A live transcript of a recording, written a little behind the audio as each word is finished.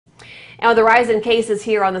Now, with the rise in cases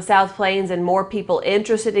here on the South Plains and more people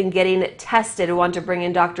interested in getting tested, we want to bring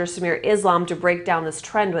in Dr. Samir Islam to break down this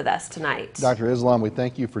trend with us tonight. Dr. Islam, we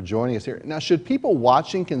thank you for joining us here. Now, should people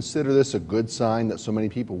watching consider this a good sign that so many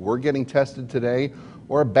people were getting tested today,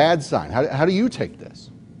 or a bad sign? How do you take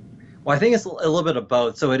this? Well, I think it's a little bit of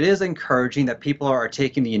both. So it is encouraging that people are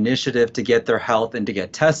taking the initiative to get their health and to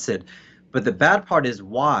get tested. But the bad part is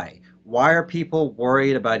why? Why are people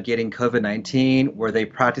worried about getting COVID-19? Were they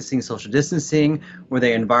practicing social distancing? Were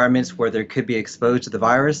they in environments where they could be exposed to the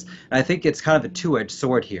virus? And I think it's kind of a two-edged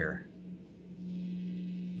sword here.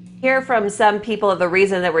 Hear from some people that the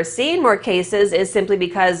reason that we're seeing more cases is simply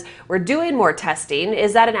because we're doing more testing.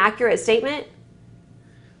 Is that an accurate statement?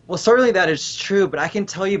 Well, certainly that is true, but I can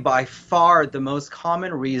tell you by far the most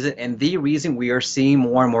common reason and the reason we are seeing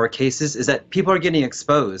more and more cases is that people are getting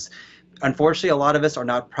exposed. Unfortunately, a lot of us are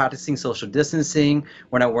not practicing social distancing.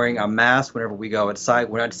 We're not wearing a mask whenever we go outside.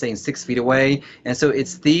 We're not staying 6 feet away. And so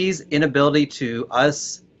it's these inability to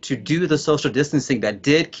us to do the social distancing that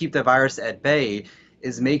did keep the virus at bay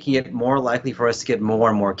is making it more likely for us to get more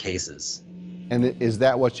and more cases. And is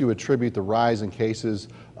that what you attribute the rise in cases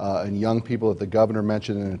in young people that the governor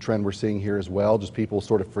mentioned, and a trend we're seeing here as well, just people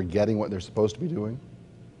sort of forgetting what they're supposed to be doing?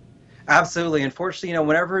 Absolutely. Unfortunately,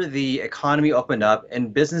 whenever the economy opened up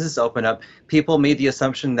and businesses opened up, people made the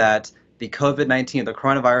assumption that the COVID-19, the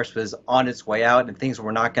coronavirus, was on its way out and things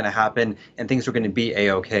were not going to happen and things were going to be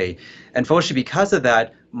a-okay. Unfortunately, because of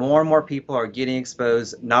that, more and more people are getting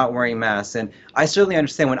exposed, not wearing masks. And I certainly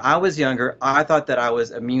understand when I was younger, I thought that I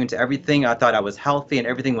was immune to everything. I thought I was healthy and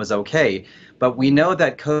everything was okay. But we know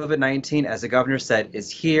that COVID-19, as the governor said,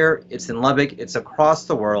 is here, it's in Lubbock, it's across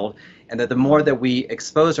the world, and that the more that we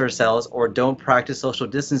expose ourselves or don't practice social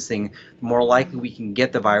distancing, the more likely we can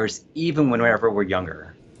get the virus even whenever we're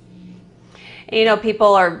younger. You know,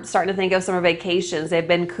 people are starting to think of summer vacations. They've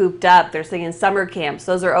been cooped up. They're thinking summer camps.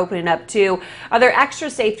 Those are opening up too. Are there extra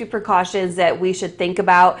safety precautions that we should think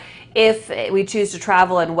about if we choose to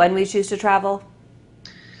travel and when we choose to travel?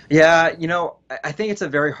 Yeah, I think it's a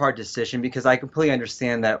very hard decision because I completely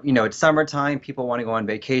understand that, it's summertime, people want to go on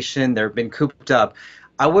vacation, they've been cooped up.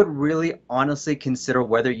 I would really honestly consider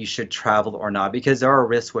whether you should travel or not because there are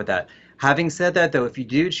risks with that. Having said that, though, if you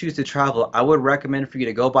do choose to travel, I would recommend for you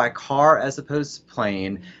to go by car as opposed to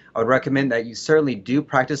plane. I would recommend that you certainly do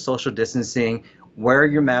practice social distancing, wear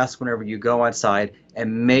your mask whenever you go outside,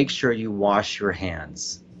 and make sure you wash your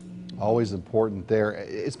hands. Always important there.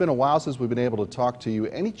 It's been a while since we've been able to talk to you.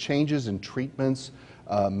 Any changes in treatments,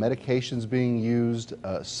 medications being used,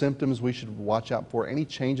 symptoms we should watch out for? Any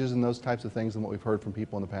changes in those types of things than what we've heard from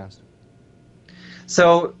people in the past?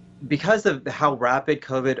 So, because of how rapid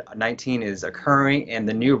COVID-19 is occurring and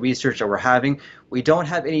the new research that we're having, we don't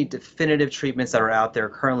have any definitive treatments that are out there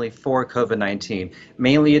currently for COVID-19.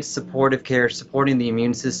 Mainly it's supportive care, supporting the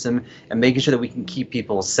immune system, and making sure that we can keep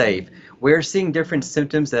people safe. We're seeing different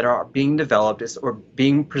symptoms that are being developed or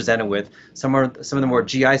being presented with. Some of the more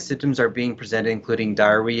GI symptoms are being presented, including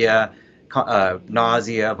diarrhea,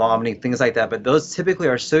 nausea, vomiting, things like that. But those typically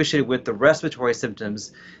are associated with the respiratory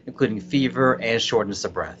symptoms, including fever and shortness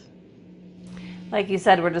of breath. Like you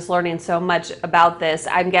said, we're just learning so much about this.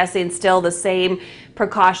 I'm guessing still the same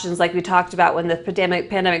precautions like we talked about when the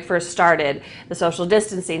pandemic first started, the social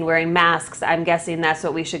distancing, wearing masks. I'm guessing that's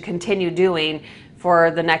what we should continue doing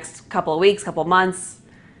for the next couple of weeks, couple of months.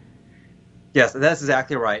 Yes, that's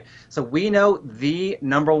exactly right. So we know the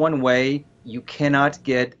 #1 way you cannot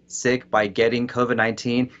get sick by getting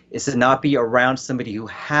COVID-19 is to not be around somebody who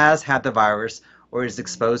has had the virus or is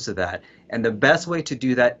exposed to that. And the best way to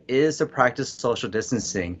do that is to practice social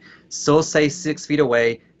distancing. Still stay 6 feet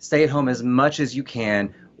away, stay at home as much as you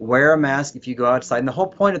can, wear a mask if you go outside. And the whole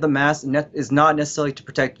point of the mask is not necessarily to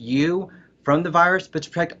protect you from the virus, but to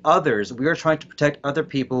protect others. We are trying to protect other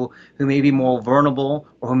people who may be more vulnerable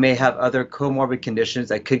or who may have other comorbid conditions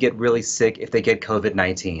that could get really sick if they get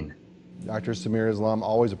COVID-19. Dr. Samir Islam,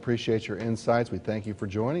 always appreciate your insights. We thank you for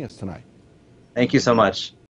joining us tonight. Thank you so much.